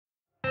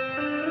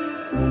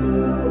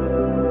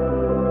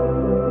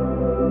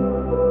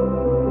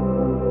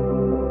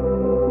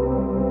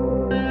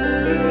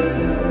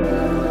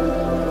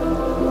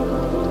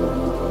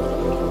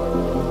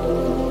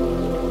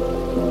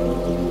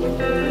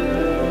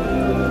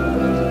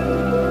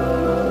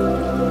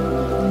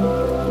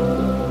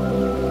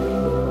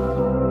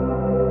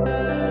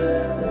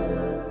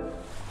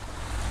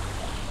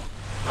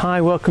Hi,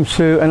 welcome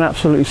to an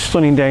absolutely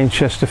stunning day in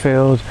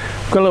Chesterfield.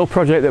 We've got a little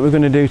project that we're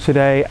going to do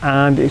today,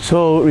 and it's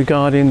all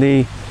regarding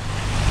the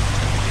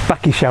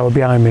Bakki shower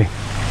behind me.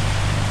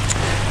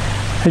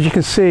 As you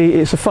can see,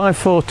 it's a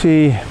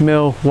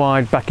 540mm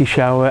wide Bakki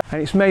shower,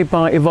 and it's made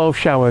by Evolve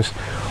Showers.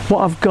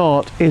 What I've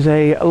got is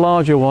a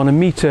larger one, a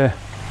metre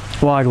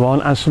wide one,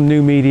 and some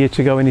new media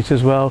to go in it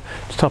as well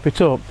to top it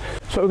up.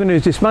 So what we're going to do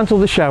is dismantle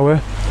the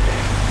shower,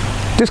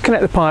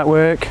 disconnect the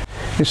pipework,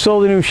 install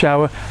the new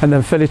shower, and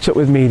then fill it up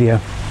with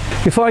media.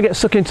 Before I get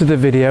stuck into the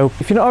video,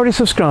 if you're not already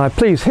subscribed,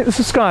 please hit the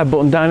subscribe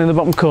button down in the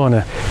bottom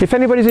corner. If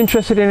anybody's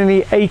interested in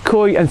any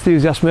Secoh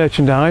enthusiast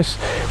merchandise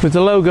with the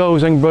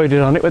logos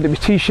embroidered on it, whether it be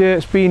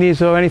t-shirts,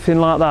 beanies or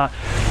anything like that,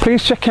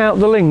 please check out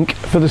the link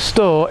for the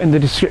store in the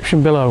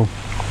description below.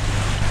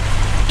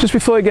 Just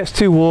before it gets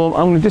too warm,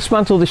 I'm going to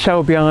dismantle the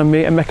shower behind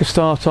me and make a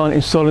start on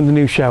installing the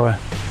new shower.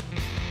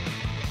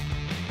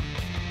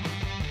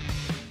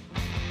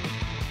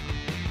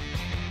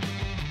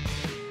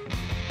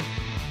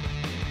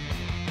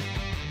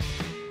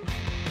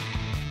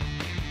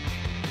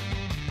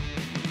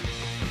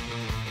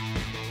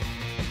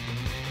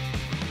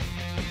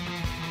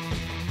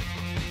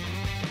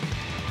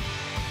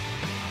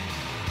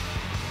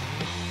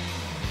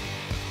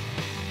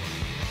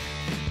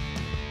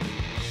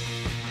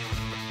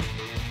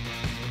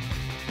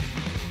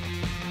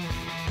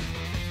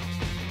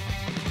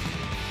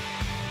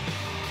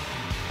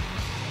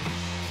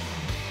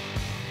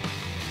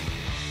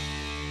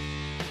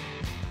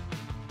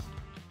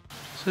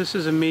 So this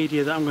is a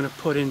media that I'm going to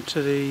put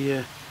into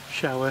the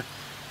shower.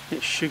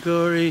 It's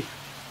Secoh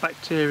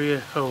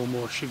Bacteria Home,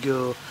 or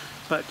Secoh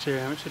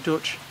Bacteria. It's a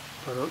Dutch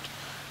product.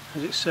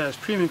 As it says,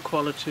 premium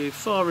quality,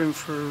 far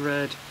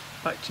infrared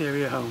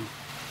Bacteria Home.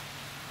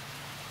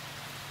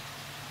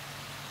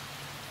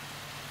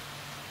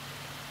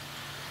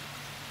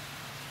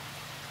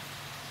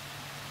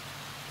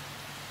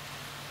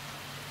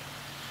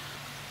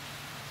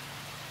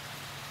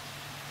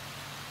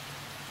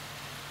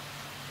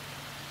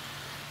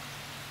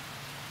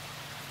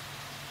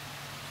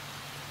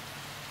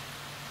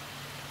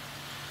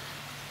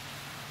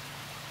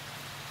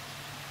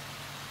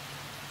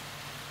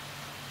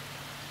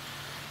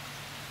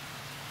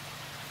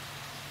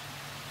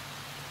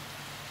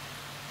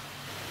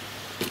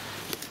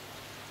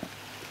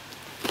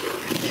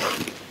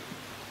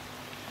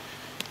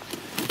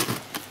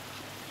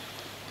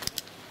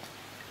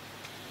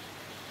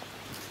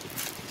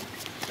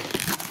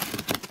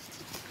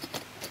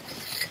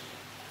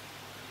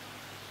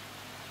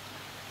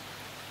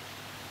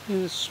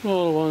 The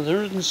smaller ones,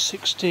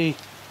 160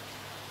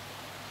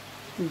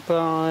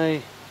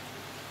 by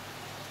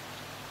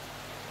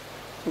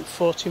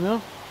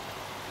 40mm.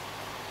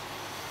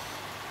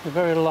 They're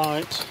very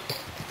light.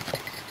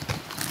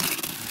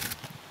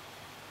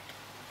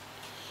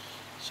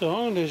 So what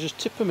I'm going to do is just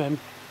tip them in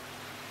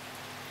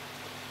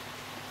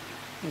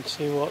and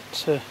see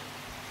what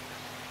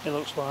it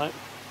looks like.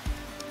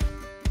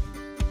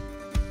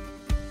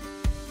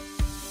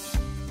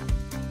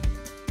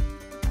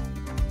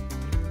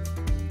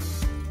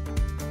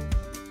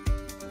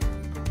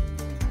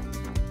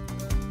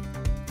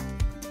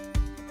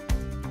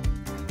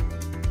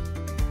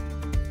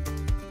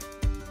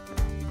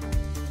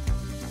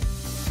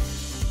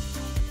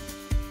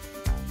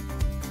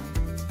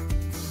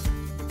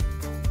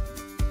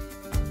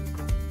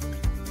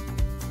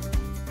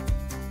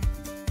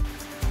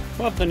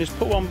 What I've done is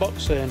put one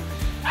box in,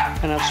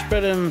 and I've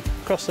spread them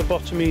across the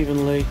bottom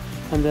evenly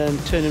and then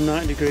turned them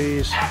 90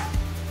 degrees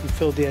and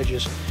filled the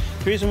edges.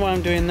 The reason why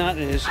I'm doing that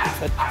is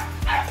if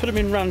I put them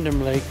in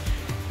randomly,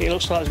 it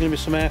looks like there's going to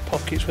be some air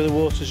pockets where the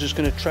water's just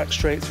going to track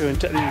straight through and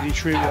take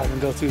each route rather than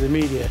go through the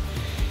media.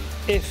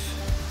 If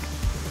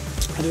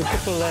I do a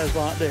couple of layers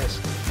like this,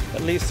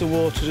 at least the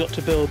water's got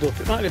to build up.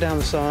 It might go down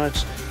the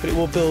sides, but it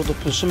will build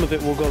up and some of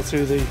it will go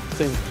through the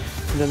thing.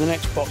 And then the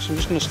next box I'm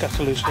just going to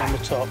scatter loosely on the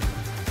top.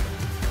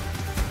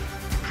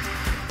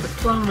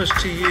 The plan was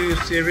to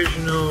use the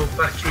original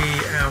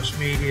Bakki house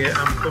media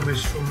and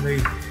pumice from the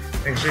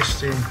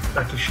existing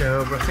Bakki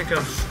shower, but I think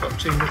I've got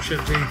too much of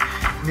the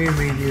new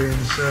media in,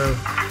 so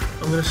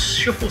I'm going to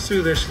shuffle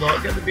through this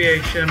lot, get the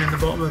BHM in the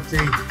bottom of the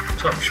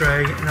top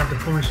tray and add the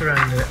pumice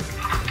around it.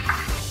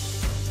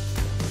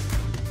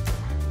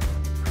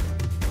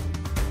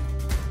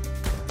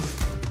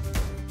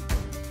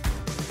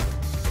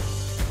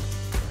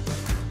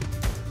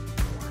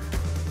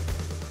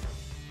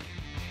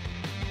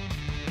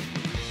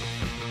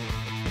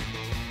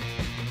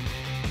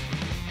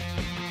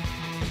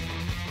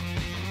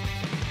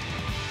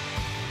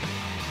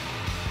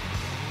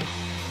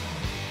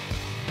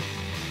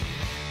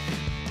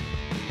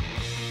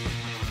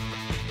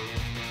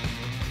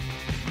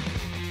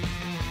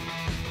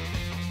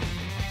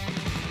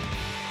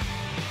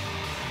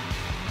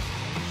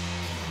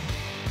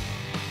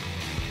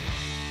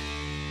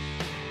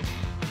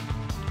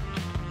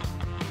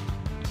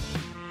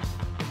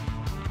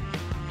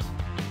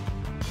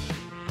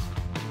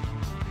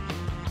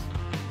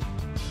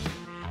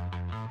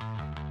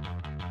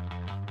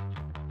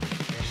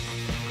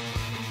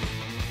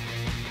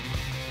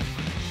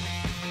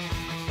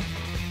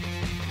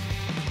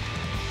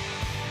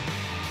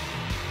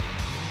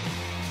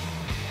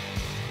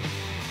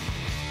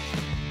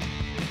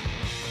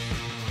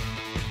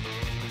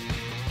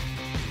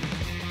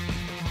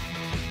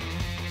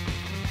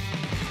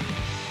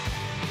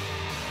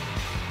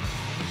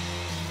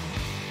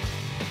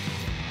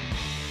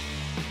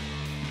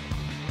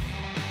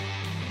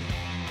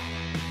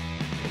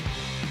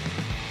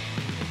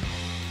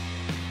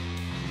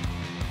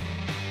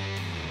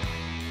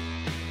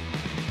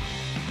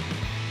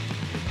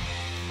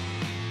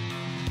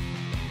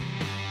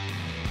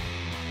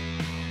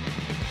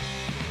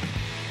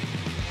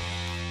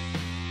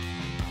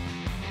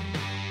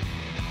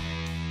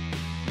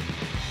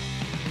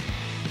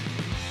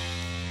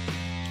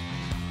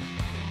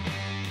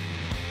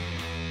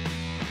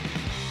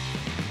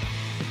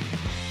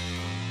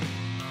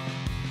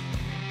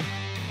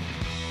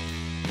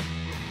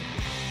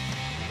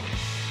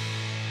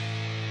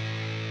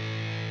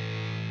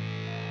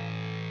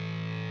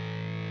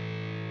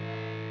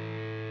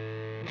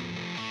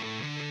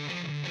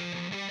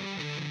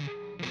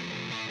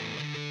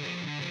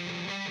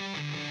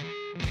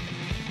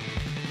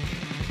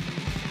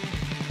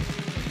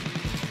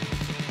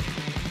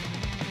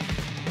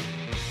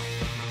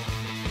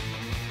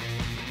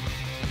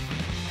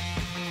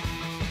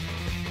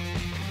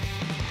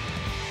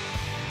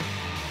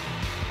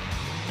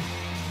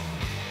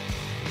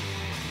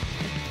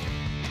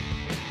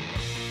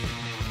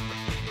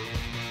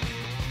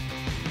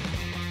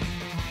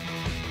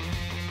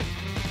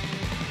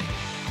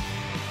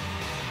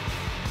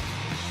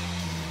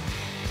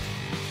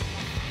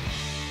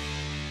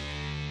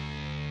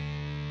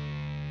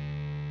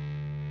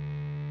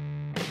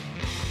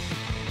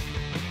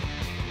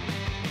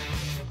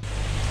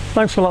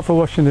 Thanks a lot for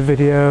watching the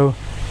video.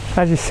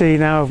 As you see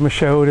now of my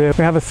shoulder,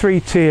 we have a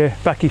 3-tier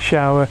Bakki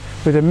shower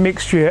with a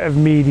mixture of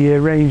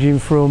media ranging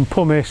from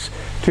pumice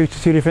to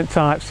 2 different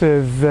types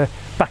of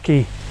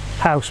Bakki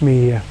house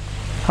media.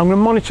 I'm going to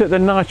monitor the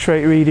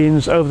nitrate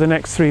readings over the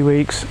next 3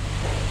 weeks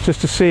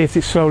just to see if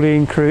it's slowly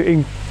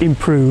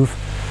improve,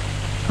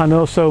 and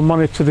also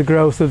monitor the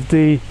growth of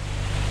the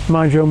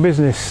mind your own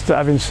business that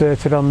I've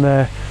inserted on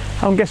there.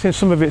 I'm guessing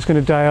some of it's going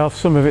to die off,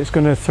 some of it's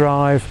going to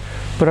thrive,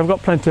 but I've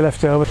got plenty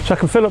left over so I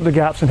can fill up the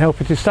gaps and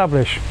help it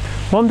establish.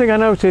 One thing I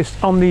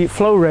noticed on the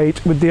flow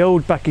rate with the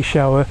old Bakki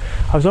shower,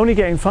 I was only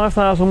getting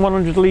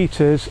 5,100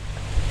 litres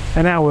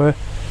an hour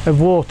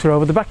of water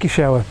over the Bakki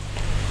shower.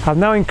 I've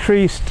now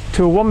increased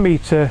to a 1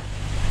 metre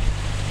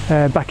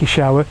Bakki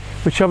shower,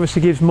 which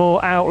obviously gives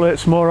more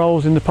outlets, more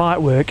holes in the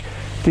pipework.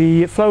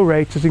 The flow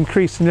rate has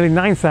increased to nearly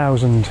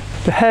 9,000.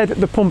 The head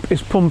the pump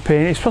is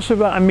pumping, it's possibly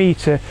about 1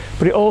 metre,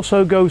 but it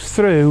also goes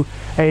through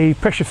a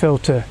pressure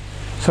filter.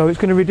 So it's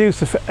going to reduce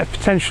the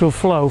potential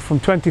flow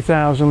from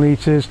 20,000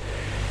 litres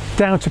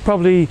down to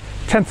probably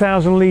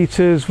 10,000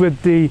 litres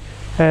with the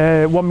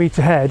 1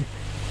 metre head.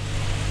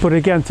 But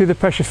again, through the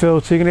pressure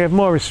filter, you're going to have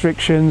more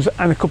restrictions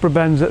and a couple of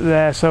bends at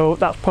there, so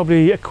that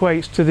probably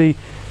equates to the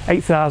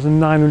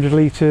 8,900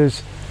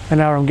 litres an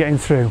hour I'm getting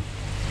through.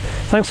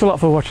 Thanks a lot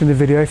for watching the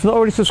video. If you're not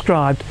already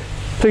subscribed,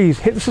 please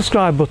hit the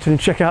subscribe button and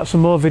check out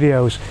some more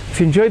videos. If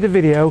you enjoyed the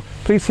video,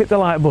 please hit the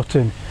like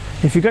button.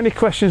 If you've got any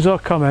questions or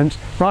comments,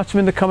 write them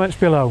in the comments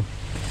below.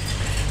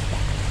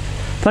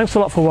 Thanks a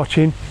lot for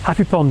watching.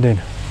 Happy ponding.